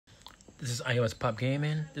This is iOS Pop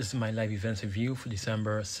Gaming. This is my live events review for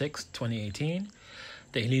December 6th, 2018.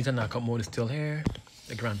 The Elisa knockout mode is still here.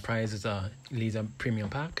 The grand prize is a Elisa premium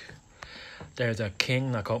pack. There's a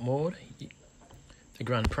King knockout mode. The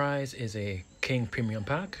grand prize is a King premium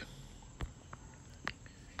pack.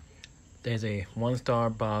 There's a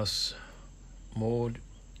 1-star boss mode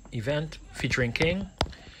event featuring King.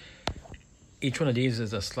 Each one of these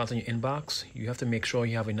is a slot in your inbox. You have to make sure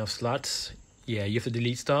you have enough slots. Yeah, you have to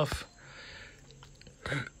delete stuff.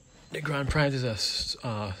 The grand prize is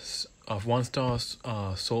a 1-star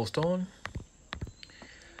soul stone.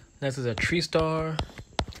 Next is a 3-star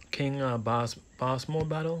King boss mode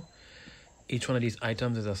battle. Each one of these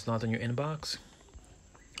items is a slot in your inbox.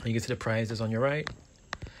 You can see the prizes on your right.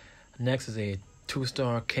 Next is a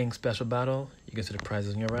 2-star King special battle. You can see the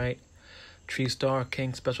prizes on your right. 3-star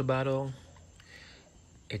King special battle.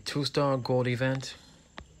 A 2-star gold event.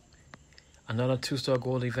 Another 2-star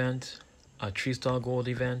gold event. A 3-star gold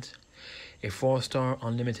event. A 4-star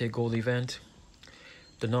unlimited gold event.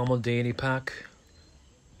 The normal daily pack.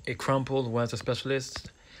 A crumpled Weather Specialist.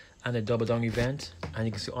 And a double down event. And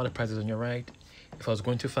you can see all the prizes on your right. If I was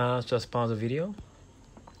going too fast, just pause the video.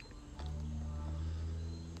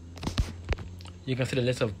 You can see the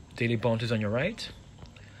list of daily bounties on your right.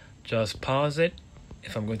 Just pause it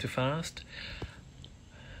if I'm going too fast.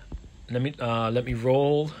 Let me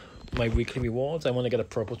roll my weekly rewards. I want to get a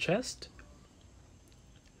purple chest.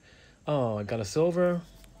 Oh, I got a silver.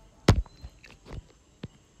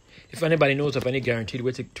 If anybody knows of any guaranteed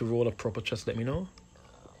way to roll a purple chest, let me know.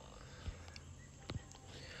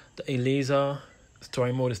 The Elisa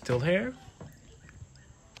story mode is still here.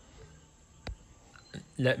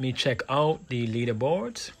 Let me check out the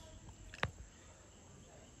leaderboards.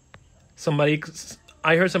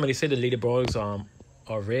 I heard somebody say the leaderboards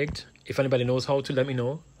are rigged. If anybody knows how to, let me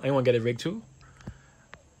know. I want to get it rigged too.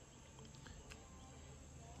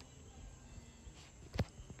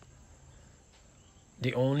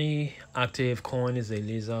 The only active coin is the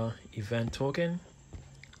Elisa event token.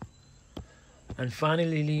 And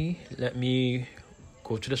finally, let me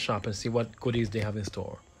go to the shop and see what goodies they have in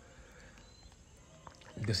store.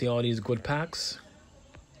 You can see all these good packs.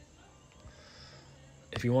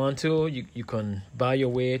 If you want to, you can buy your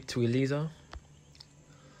way to Elisa.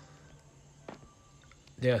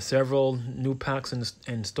 There are several new packs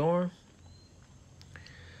in store.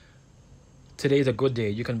 Today is a good day.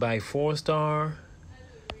 You can buy 4-star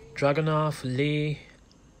Dragunov, Lee,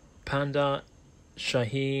 Panda,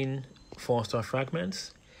 Shaheen 4-star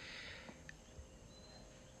fragments.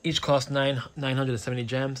 Each costs 970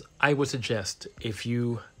 gems. I would suggest if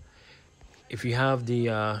you have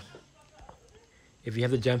the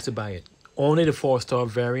gems to buy it. Only the 4-star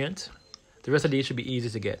variant. The rest of these should be easy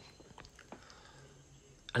to get.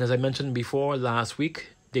 And as I mentioned before, last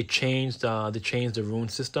week they changed the rune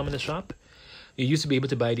system in the shop. You used to be able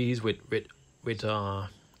to buy these with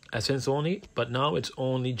essence only, but now it's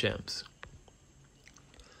only gems.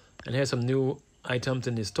 And here's some new items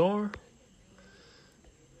in the store.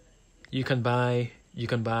 You can buy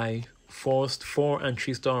 4 and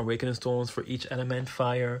 3-star awakening stones for each element: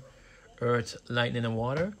 fire, earth, lightning, and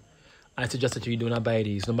water. I suggest that you do not buy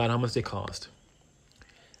these, no matter how much they cost.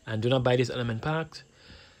 And do not buy this element pack.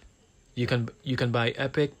 You can buy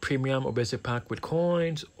epic, premium, or basic pack with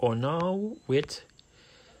coins, or now with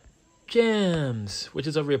gems, which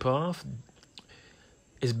is a ripoff.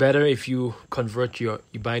 It's better if you convert you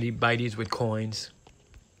buy these with coins.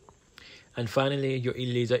 And finally, your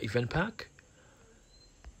Elisa event pack.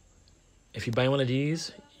 If you buy one of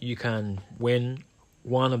these, you can win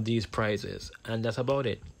one of these prizes. And that's about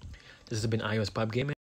it. This has been iOS Pop Gaming.